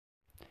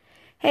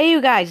Hey,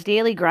 you guys,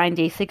 Daily Grind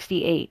Day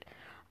 68.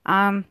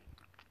 Um,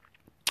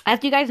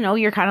 as you guys know,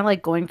 you're kind of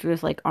like going through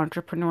this like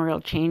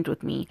entrepreneurial change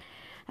with me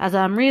as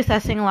I'm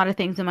reassessing a lot of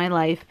things in my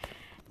life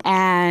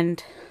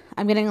and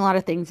I'm getting a lot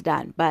of things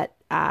done. But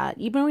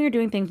even when you're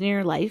doing things in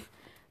your life,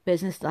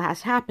 business still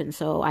has to happen.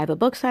 So I have a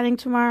book signing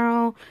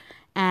tomorrow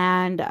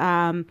and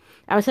I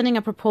was sending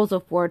a proposal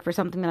forward for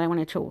something that I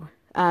wanted to,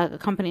 a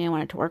company I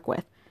wanted to work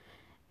with.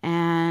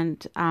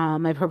 And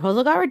my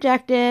proposal got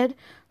rejected.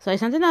 So I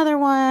sent another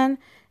one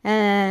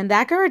and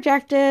that got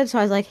rejected. So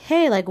I was like,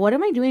 hey, like, what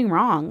am I doing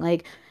wrong?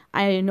 Like,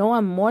 I know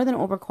I'm more than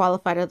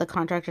overqualified of the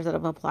contractors that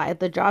have applied.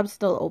 The job's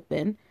still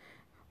open.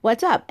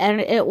 What's up? And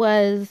it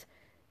was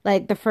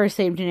like the first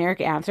same generic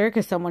answer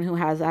because someone who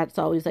has that's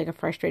always like a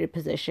frustrated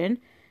position.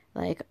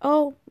 Like,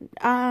 oh,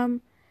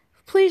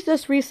 please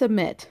just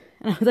resubmit.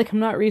 And I was like, I'm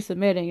not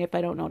resubmitting if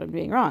I don't know what I'm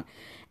doing wrong.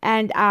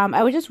 And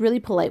I was just really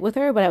polite with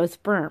her, but I was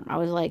firm. I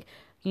was like,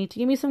 you need to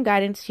give me some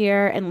guidance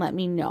here and let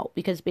me know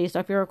because based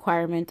off your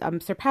requirements, I'm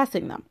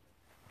surpassing them.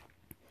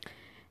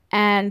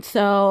 And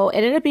so it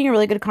ended up being a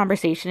really good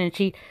conversation. And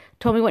she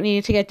told me what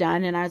needed to get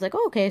done. And I was like,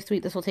 oh, okay,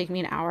 sweet. This will take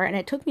me an hour. And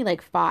it took me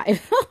like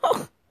five.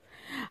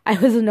 I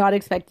was not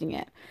expecting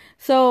it.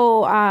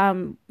 So,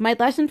 my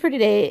lesson for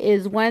today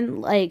is when,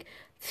 like,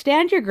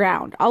 stand your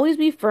ground. Always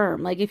be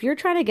firm. Like, if you're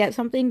trying to get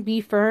something, be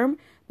firm,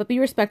 but be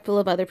respectful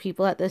of other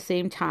people at the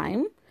same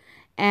time.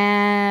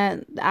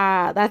 And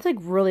that's like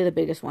really the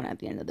biggest one at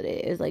the end of the day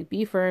is like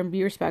be firm,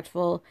 be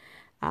respectful,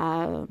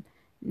 uh,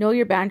 know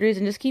your boundaries,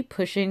 and just keep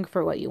pushing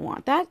for what you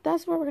want.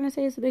 That's what we're gonna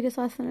say is the biggest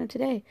lesson of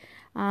today.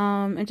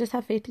 And just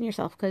have faith in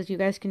yourself because you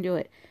guys can do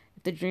it.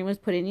 If the dream was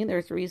put in you,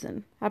 there's a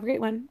reason. Have a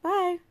great one.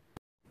 Bye.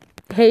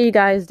 Hey, you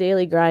guys,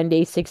 Daily Grind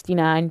Day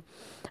 69.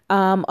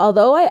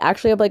 Although I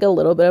actually have like a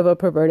little bit of a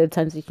perverted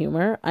sense of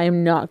humor, I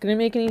am not gonna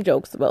make any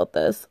jokes about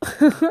this.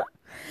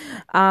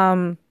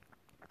 um.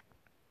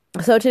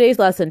 So today's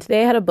lesson,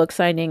 today I had a book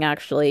signing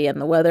actually, and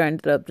the weather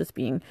ended up just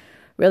being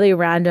really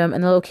random,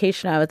 and the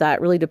location I was at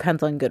really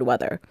depends on good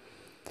weather.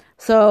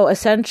 So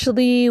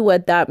essentially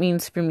what that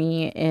means for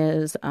me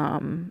is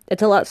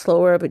it's a lot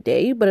slower of a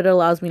day, but it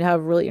allows me to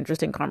have really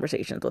interesting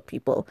conversations with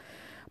people.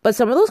 But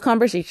some of those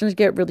conversations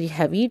get really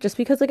heavy just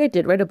because like I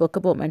did write a book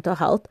about mental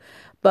health,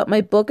 but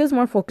my book is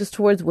more focused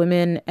towards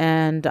women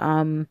and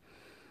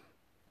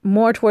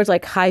more towards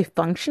like high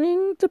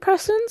functioning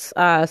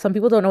depressants. Some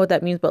people don't know what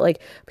that means, but like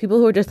people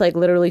who are just like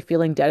literally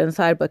feeling dead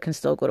inside but can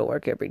still go to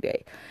work every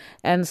day.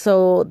 And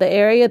so the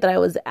area that I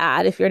was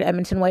at, if you're in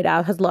Edmonton, White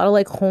Ave, has a lot of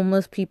like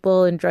homeless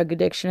people and drug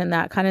addiction and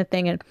that kind of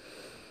thing. And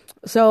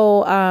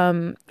so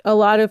a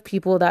lot of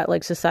people that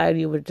like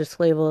society would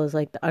just label as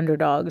like the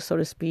underdogs, so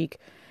to speak,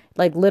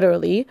 like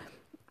literally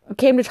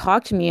came to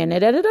talk to me, and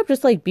it ended up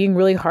just like being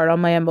really hard on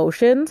my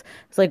emotions.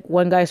 It's like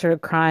one guy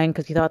started crying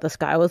because he thought the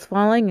sky was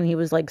falling and he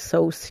was like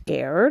so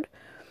scared.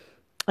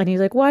 And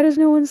he's like, why does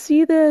no one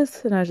see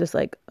this? And I was just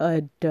like,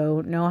 I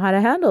don't know how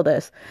to handle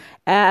this.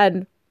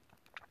 And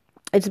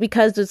it's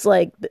because it's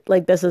like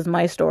this is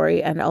my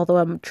story, and although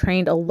I'm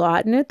trained a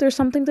lot in it, there's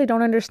some things I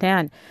don't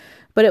understand.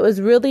 But it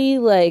was really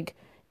like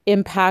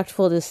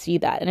impactful to see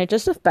that, and it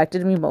just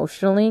affected me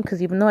emotionally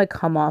because even though I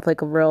come off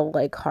like a real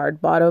like hard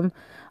bottom,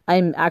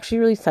 I'm actually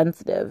really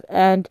sensitive.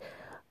 And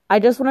I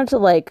just wanted to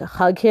like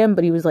hug him,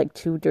 but he was like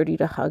too dirty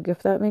to hug,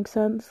 if that makes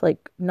sense.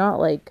 Like not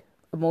like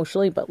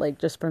emotionally, but like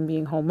just from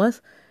being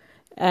homeless.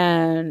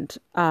 And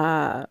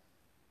I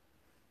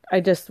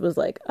just was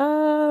like,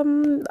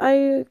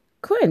 I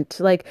couldn't.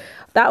 Like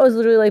that was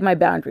literally like my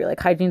boundary. Like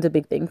hygiene's a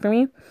big thing for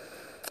me.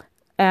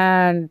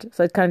 And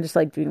so I kind of just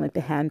like doing like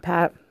the hand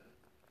pat.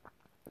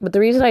 But the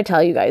reason I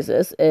tell you guys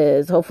this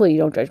is hopefully you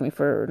don't judge me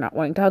for not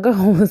wanting to hug a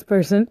homeless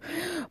person,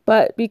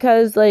 but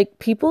because like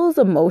people's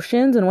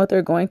emotions and what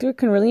they're going through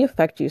can really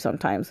affect you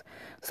sometimes.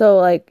 So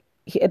like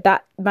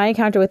that my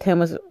encounter with him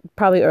was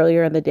probably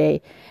earlier in the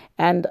day,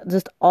 and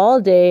just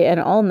all day and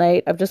all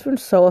night I've just been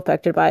so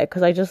affected by it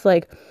because I just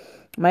like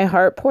my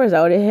heart pours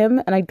out at him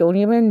and I don't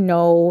even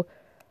know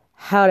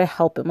how to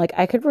help him. Like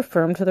I could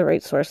refer him to the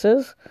right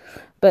sources,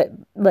 but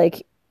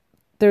like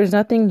there's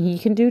nothing he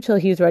can do till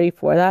he's ready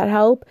for that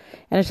help.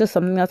 And it's just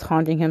something that's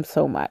haunting him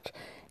so much.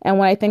 And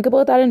when I think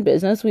about that in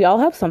business, we all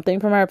have something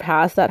from our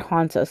past that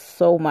haunts us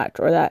so much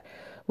or that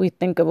we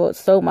think about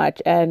so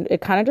much. And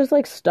it kind of just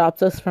like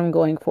stops us from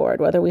going forward,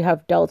 whether we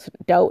have doubt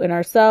in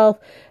ourselves,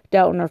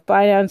 doubt in our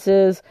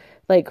finances,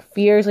 like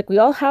fears. Like we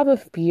all have a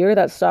fear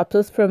that stops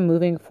us from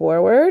moving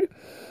forward.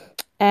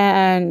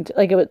 And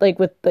like it was like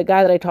with the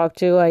guy that I talked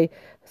to, I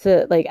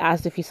said like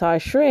asked if he saw a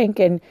shrink,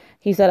 and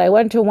he said I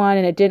went to one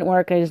and it didn't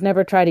work and I just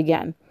never tried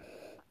again.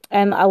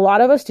 And a lot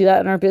of us do that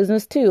in our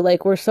business too.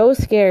 Like we're so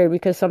scared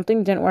because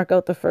something didn't work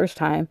out the first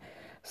time.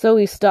 So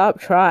we stop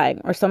trying.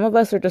 Or some of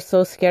us are just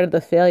so scared of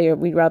the failure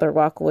we'd rather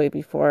walk away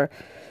before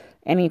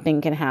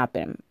anything can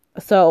happen.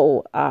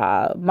 So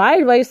my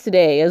advice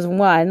today is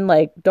one,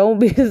 like don't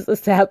be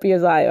as happy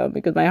as I am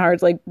because my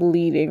heart's like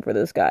bleeding for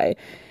this guy.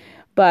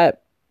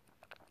 But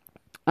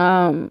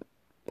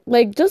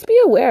like just be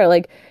aware,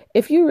 like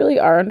if you really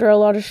are under a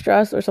lot of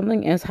stress or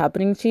something is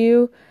happening to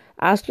you,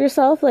 ask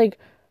yourself like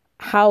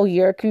how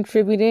you're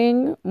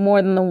contributing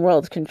more than the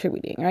world's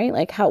contributing, right?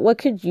 Like what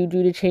could you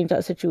do to change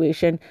that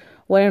situation?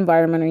 What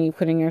environment are you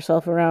putting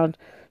yourself around?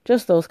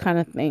 Just those kind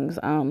of things.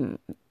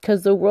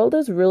 Because the world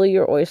is really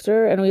your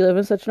oyster, and we live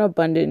in such an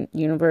abundant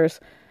universe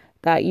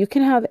that you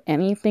can have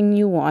anything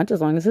you want as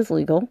long as it's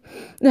legal.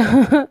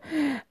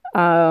 And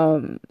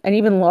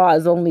even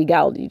laws on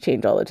legality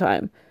change all the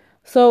time.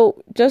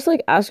 So just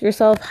like ask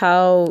yourself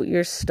how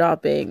you're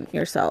stopping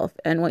yourself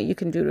and what you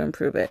can do to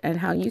improve it and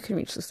how you can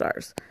reach the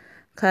stars.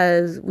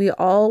 Because we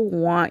all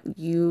want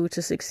you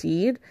to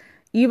succeed,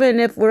 even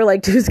if we're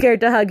like too scared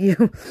to hug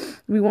you.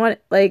 We want,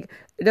 like,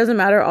 it doesn't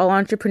matter. All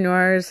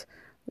entrepreneurs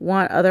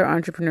want other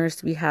entrepreneurs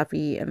to be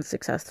happy and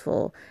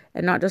successful,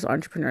 and not just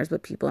entrepreneurs,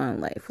 but people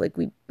in life. Like,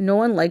 no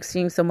one likes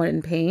seeing someone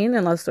in pain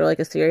unless they're like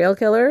a serial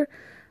killer.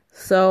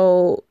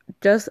 So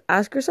just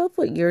ask yourself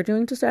what you're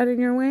doing to stand in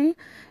your way.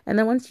 And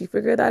then once you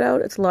figure that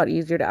out, it's a lot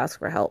easier to ask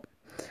for help.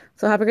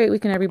 So have a great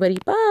weekend, everybody.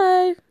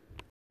 Bye.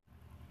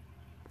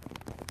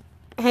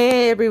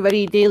 Hey,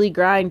 everybody. Daily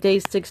grind, day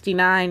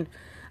 69.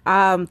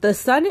 The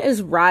sun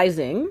is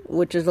rising,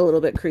 which is a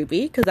little bit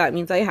creepy because that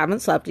means I haven't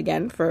slept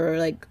again for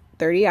like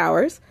 30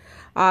 hours.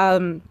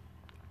 But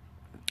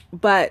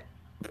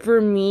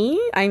for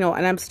me, I know,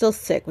 and I'm still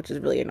sick, which is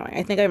really annoying.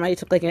 I think I might have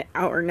took like an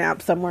hour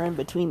nap somewhere in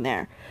between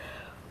there.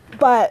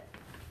 But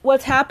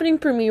what's happening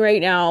for me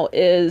right now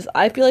is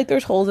I feel like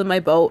there's holes in my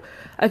boat.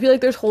 I feel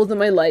like there's holes in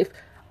my life.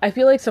 I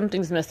feel like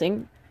something's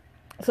missing.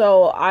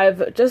 So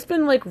I've just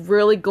been like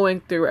really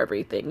going through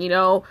everything, you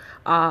know.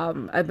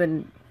 I've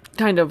been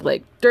kind of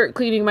like dirt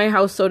cleaning my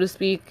house, so to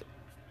speak,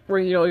 where,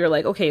 you know, you're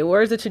like, okay,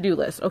 where's the to-do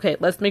list? Okay,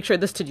 let's make sure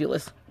this to-do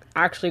list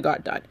actually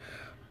got done.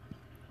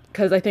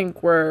 Because I think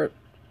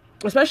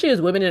especially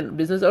as women and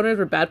business owners,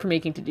 we're bad for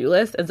making to-do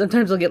lists. And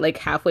sometimes we'll get like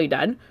halfway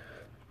done,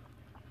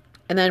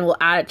 and then we'll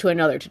add it to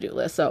another to-do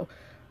list. So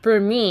for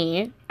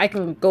me, I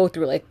can go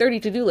through like 30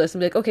 to-do lists and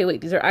be like, okay,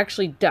 wait, these are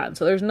actually done.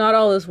 So there's not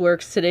all this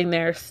work sitting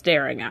there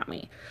staring at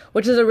me,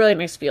 which is a really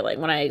nice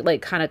feeling when I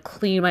like kind of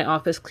clean my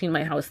office, clean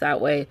my house that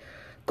way,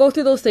 go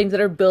through those things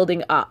that are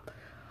building up.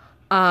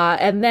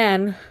 And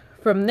then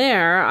from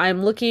there,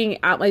 I'm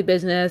looking at my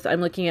business.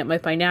 I'm looking at my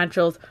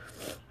financials.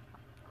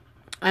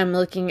 I'm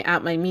looking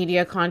at my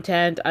media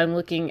content. I'm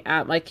looking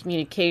at my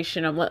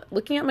communication. I'm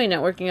looking at my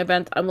networking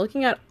events. I'm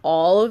looking at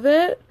all of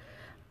it.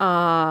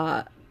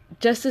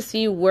 Just to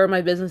see where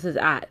my business is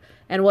at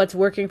and what's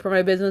working for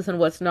my business and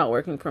what's not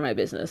working for my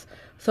business.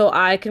 So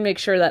I can make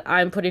sure that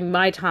I'm putting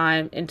my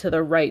time into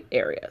the right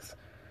areas.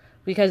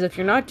 Because if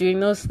you're not doing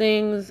those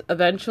things,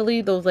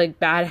 eventually those like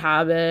bad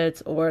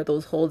habits or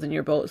those holes in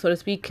your boat, so to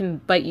speak, can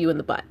bite you in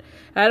the butt.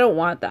 And I don't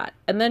want that.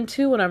 And then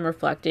too, when I'm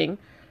reflecting,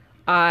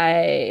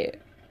 I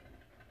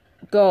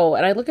go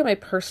and I look at my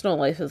personal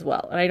life as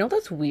well. And I know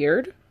that's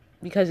weird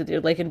because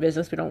like in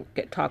business, we don't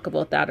talk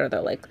about that, or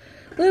they're like,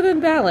 live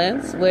in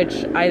balance,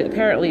 which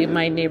apparently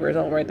my neighbors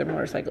all ride their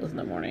motorcycles in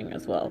the morning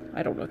as well.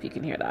 I don't know if you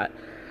can hear that,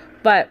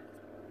 but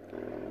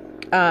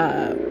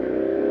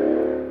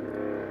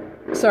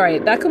sorry,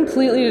 that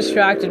completely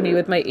distracted me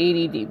with my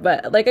ADD.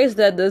 But like I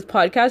said, this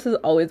podcast is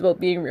always about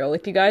being real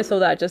with you guys, so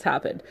that just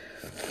happened.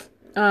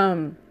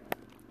 And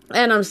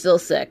I'm still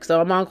sick,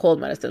 so I'm on cold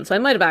medicine, so I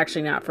might have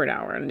actually napped for an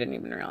hour and didn't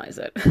even realize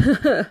it.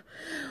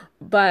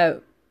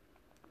 But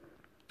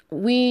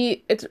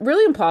it's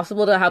really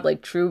impossible to have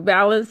like true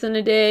balance in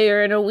a day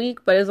or in a week,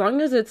 but as long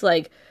as it's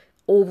like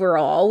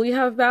overall we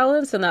have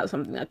balance, and that's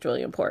something that's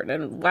really important.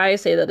 And why I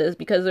say that is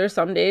because there's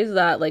some days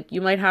that like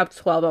you might have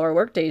 12-hour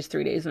work days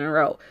 3 days in a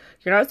row.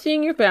 You're not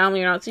seeing your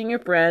family, you're not seeing your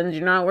friends,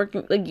 you're not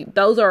working, like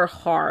those are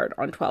hard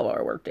on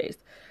 12-hour work days.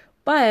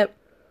 But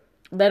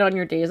then on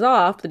your days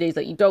off, the days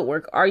that you don't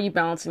work, are you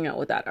balancing out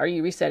with that? Are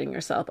you resetting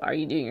yourself? Are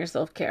you doing your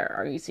self-care?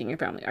 Are you seeing your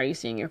family? Are you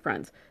seeing your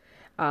friends?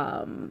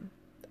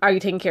 Are you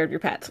taking care of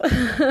your pets?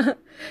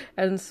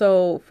 And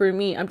so for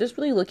me, I'm just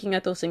really looking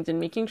at those things and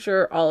making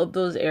sure all of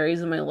those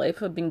areas in my life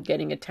have been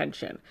getting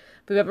attention.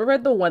 If you've ever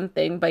read The One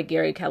Thing by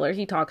Gary Keller,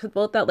 he talks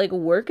about that like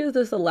work is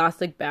this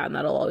elastic band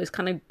that'll always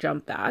kind of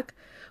jump back.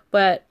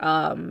 But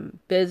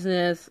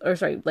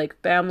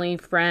like family,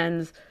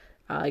 friends,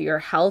 your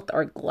health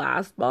are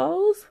glass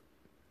balls.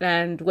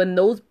 And when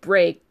those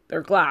break,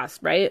 they're glass,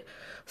 right?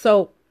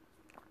 So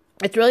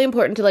it's really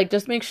important to like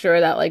just make sure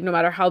that like no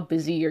matter how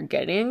busy you're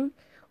getting,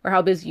 or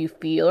how busy you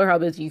feel, or how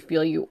busy you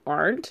feel you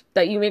aren't,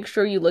 that you make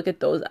sure you look at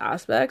those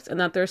aspects and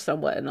that they're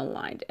somewhat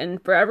aligned. And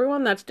for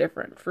everyone, that's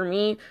different. For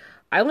me,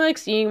 I like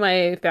seeing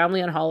my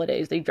family on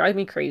holidays. They drive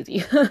me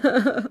crazy.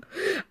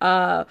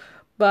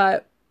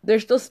 But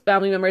there's still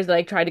family members that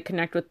I try to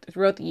connect with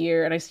throughout the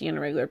year and I see on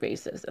a regular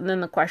basis. And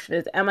then the question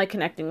is, am I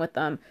connecting with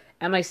them?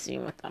 Am I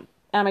seeing with them?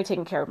 Am I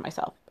taking care of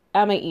myself?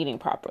 Am I eating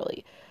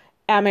properly?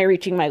 Am I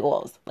reaching my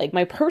goals? Like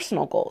my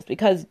personal goals,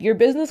 because your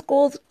business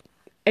goals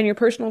and your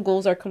personal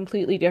goals are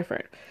completely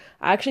different.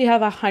 I actually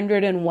have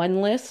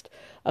 101 list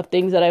of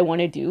things that I want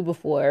to do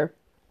before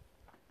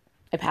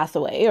I pass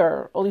away,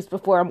 or at least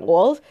before I'm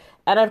old.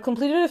 And I've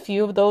completed a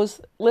few of those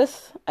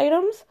list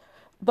items.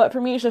 But for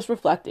me, it's just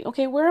reflecting,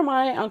 okay, where am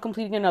I on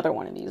completing another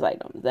one of these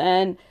items?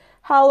 And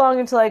how long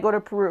until I go to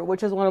Peru,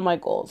 which is one of my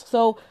goals.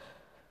 So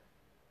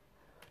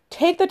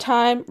take the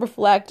time,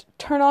 reflect,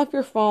 turn off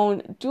your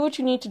phone, do what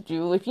you need to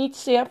do. If you need to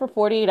stay up for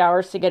 48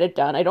 hours to get it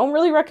done, I don't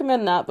really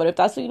recommend that, but if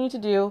that's what you need to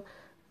do,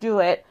 do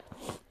it.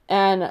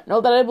 And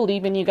know that I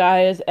believe in you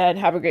guys, and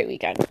have a great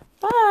weekend.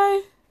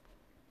 Bye.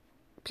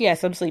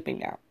 P.S. I'm sleeping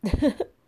now.